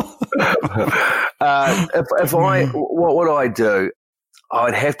do I do?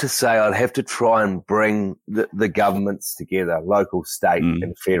 I'd have to say I'd have to try and bring the governments together, local, state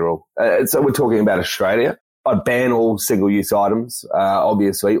and federal. So we're talking about Australia. I'd ban all single-use items,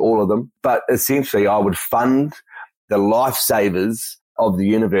 obviously, all of them. But essentially, I would fund the lifesavers of the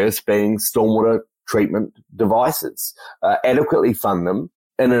universe being stormwater treatment devices, adequately fund them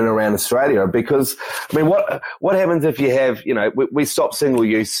in and around Australia. Because, what happens if you have, we stop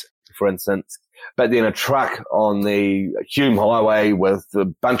single-use, for instance, but then a truck on the Hume Highway with a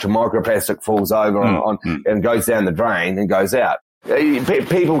bunch of microplastic falls over and goes down the drain and goes out.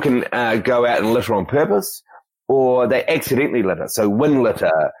 People can go out and litter on purpose, or they accidentally litter, so wind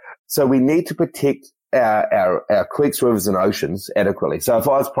litter. So we need to protect our creeks, rivers and oceans adequately. So if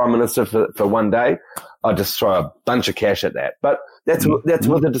I was Prime Minister for one day, I'd just throw a bunch of cash at that. But that's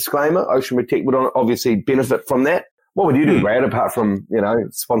with a disclaimer. Ocean Protect would obviously benefit from that. What would you do, Brad, apart from,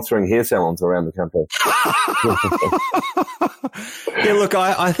 sponsoring hair salons around the country? Yeah, look,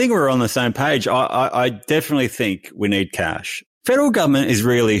 I think we're on the same page. I definitely think we need cash. Federal government is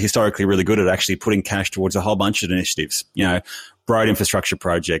historically really good at actually putting cash towards a whole bunch of initiatives, road infrastructure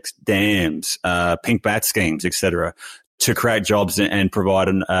projects, dams, pink bat schemes, et cetera, to create jobs and provide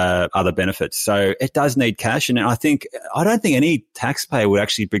other benefits. So it does need cash. And I don't think any taxpayer would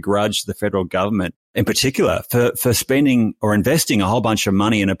actually begrudge the federal government in particular for spending or investing a whole bunch of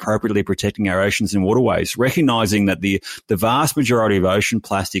money in appropriately protecting our oceans and waterways, recognizing that the vast majority of ocean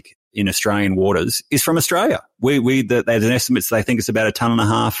plastic in Australian waters is from Australia. There's an estimate, they think it's about 1.5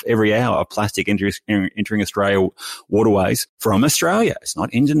 tons every hour of plastic entering Australia waterways from Australia. It's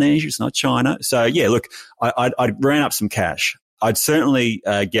not Indonesia. It's not China. So yeah, look, I ran up some cash. I'd certainly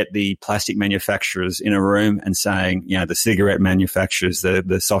get the plastic manufacturers in a room and saying, the cigarette manufacturers,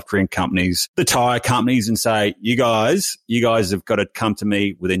 the soft drink companies, the tire companies, and say, you guys have got to come to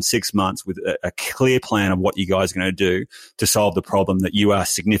me within 6 months with a clear plan of what you guys are going to do to solve the problem that you are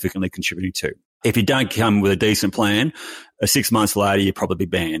significantly contributing to. If you don't come with a decent plan, 6 months later, you'll probably be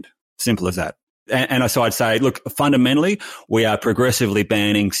banned. Simple as that. And so I'd say, look, fundamentally, we are progressively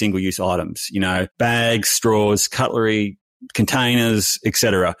banning single-use items, bags, straws, cutlery, containers,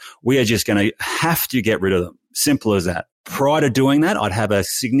 etc. We are just going to have to get rid of them. Simple as that. Prior to doing that, I'd have a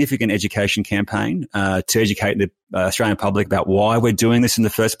significant education campaign to educate the Australian public about why we're doing this in the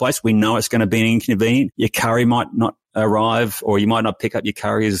first place. We know it's going to be inconvenient. Your curry might not arrive, or you might not pick up your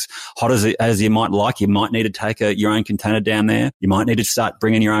curry as hot as you might like. You might need to take your own container down there. You might need to start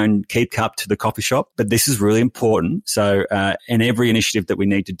bringing your own keep cup to the coffee shop. But this is really important. So, in every initiative that we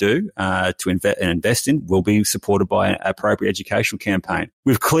need to do to invest in will be supported by an appropriate educational campaign.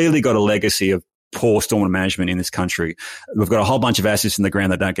 We've clearly got a legacy of poor stormwater management in this country. We've got a whole bunch of assets in the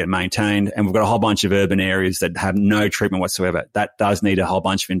ground that don't get maintained, and we've got a whole bunch of urban areas that have no treatment whatsoever. That does need a whole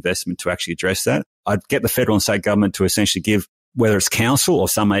bunch of investment to actually address that. I'd get the federal and state government to essentially give, whether it's council or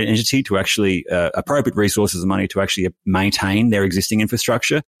some entity, to actually appropriate resources and money to actually maintain their existing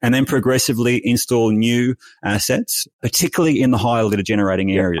infrastructure, and then progressively install new assets, particularly in the higher litter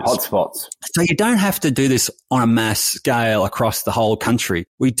generating areas. Hotspots. So you don't have to do this on a mass scale across the whole country.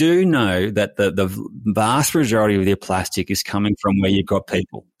 We do know that the vast majority of their plastic is coming from where you've got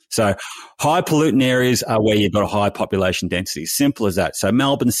people. So high pollutant areas are where you've got a high population density. Simple as that. So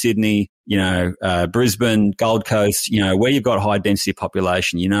Melbourne, Sydney, Brisbane, Gold Coast, where you've got high density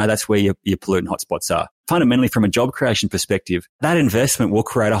population, that's where your pollutant hotspots are. Fundamentally, from a job creation perspective, that investment will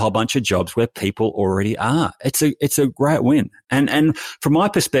create a whole bunch of jobs where people already are. It's a great win. And from my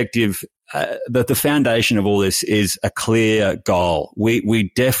perspective, the foundation of all this is a clear goal.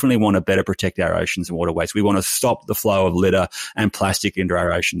 We definitely want to better protect our oceans and waterways. We want to stop the flow of litter and plastic into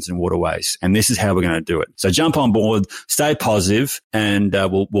our oceans and waterways. And this is how we're going to do it. So jump on board, stay positive, and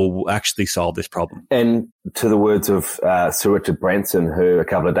we'll actually solve this problem. And to the words of Sir Richard Branson, who a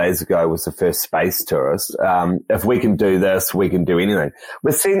couple of days ago was the first space tourist, if we can do this, we can do anything.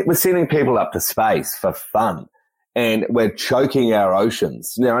 We're sending people up to space for fun. And we're choking our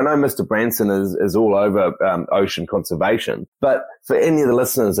oceans. Now, I know Mr. Branson is all over ocean conservation, but for any of the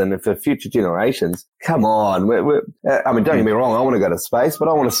listeners and for future generations, come on. Don't get me wrong, I want to go to space, but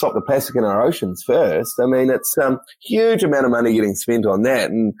I want to stop the plastic in our oceans first. I mean, it's huge amount of money getting spent on that,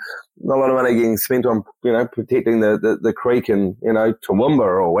 and a lot of money getting spent on, protecting the creek and, Toowoomba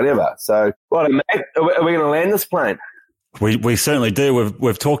or whatever. So, are we going to land this plane? We certainly do.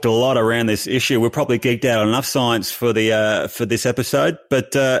 We've talked a lot around this issue. We're probably geeked out on enough science for this episode, but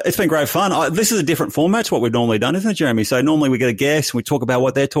it's been great fun. This is a different format to what we've normally done, isn't it, Jeremy? So normally we get a guest and we talk about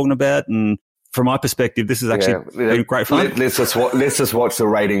what they're talking about, and from my perspective, this has actually been great fun. Let's just watch the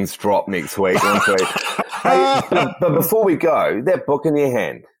ratings drop next week. Hey, but before we go, that book in your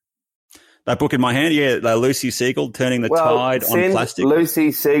hand. That book in my hand, yeah, Lucy Siegel, Turning the Tide on Plastic. Send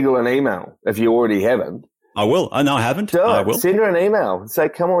Lucy Siegel an email if you already haven't. I will. No, I haven't. I will. Send her an email. Say,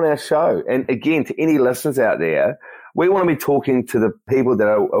 come on our show. And again, to any listeners out there, we want to be talking to the people that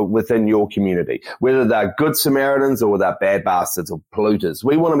are within your community, whether they're good Samaritans or they're bad bastards or polluters.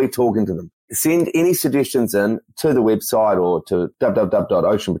 We want to be talking to them. Send any suggestions in to the website or to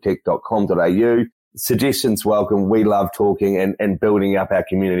www.oceanprotect.com.au. Suggestions welcome. We love talking and building up our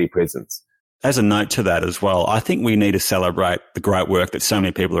community presence. As a note to that as well, I think we need to celebrate the great work that so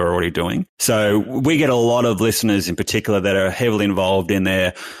many people are already doing. So we get a lot of listeners in particular that are heavily involved in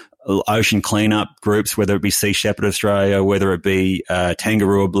their ocean cleanup groups, whether it be Sea Shepherd Australia, whether it be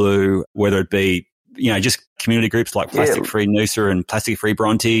Tangaroa Blue, whether it be just community groups like Plastic Free Noosa and Plastic Free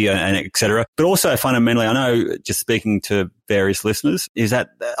Bronte and et cetera. But also fundamentally, I know, just speaking to various listeners, is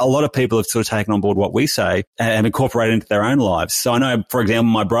that a lot of people have sort of taken on board what we say and incorporated into their own lives. So I know, for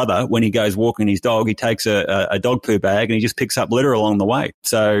example, my brother, when he goes walking his dog, he takes a dog poo bag and he just picks up litter along the way.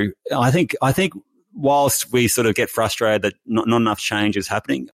 So I think whilst we sort of get frustrated that not enough change is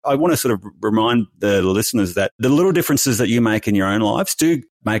happening, I want to sort of remind the listeners that the little differences that you make in your own lives do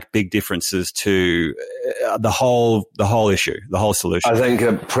make big differences to the whole issue, the whole solution. I think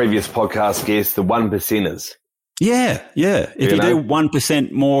a previous podcast guest, the 1%ers. Yeah. If you do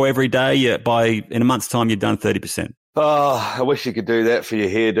 1% more every day, in a month's time, you've done 30%. Oh, I wish you could do that for your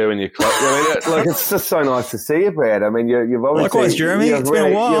hairdo and your clothes. I mean, like, it's just so nice to see you, Brad. I mean, you've obviously... Likewise, Jeremy. It's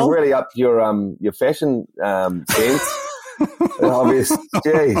been a while. You've really upped your fashion sense. Obvious.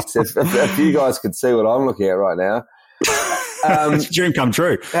 Geez, if you guys could see what I'm looking at right now. It's a dream come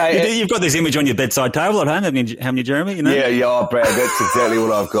true. You've got this image on your bedside table at home, haven't you, Jeremy? You know? Yeah, oh, Brad, that's exactly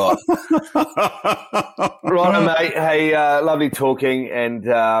what I've got. Right, mate. Hey, lovely talking, and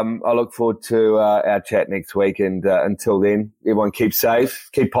I look forward to our chat next week. And until then, everyone keep safe,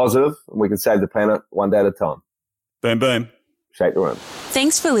 keep positive, and we can save the planet one day at a time. Boom, boom. Shake the room.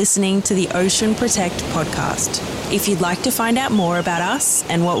 Thanks for listening to the Ocean Protect podcast. If you'd like to find out more about us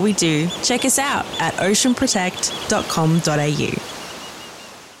and what we do, check us out at oceanprotect.com.au.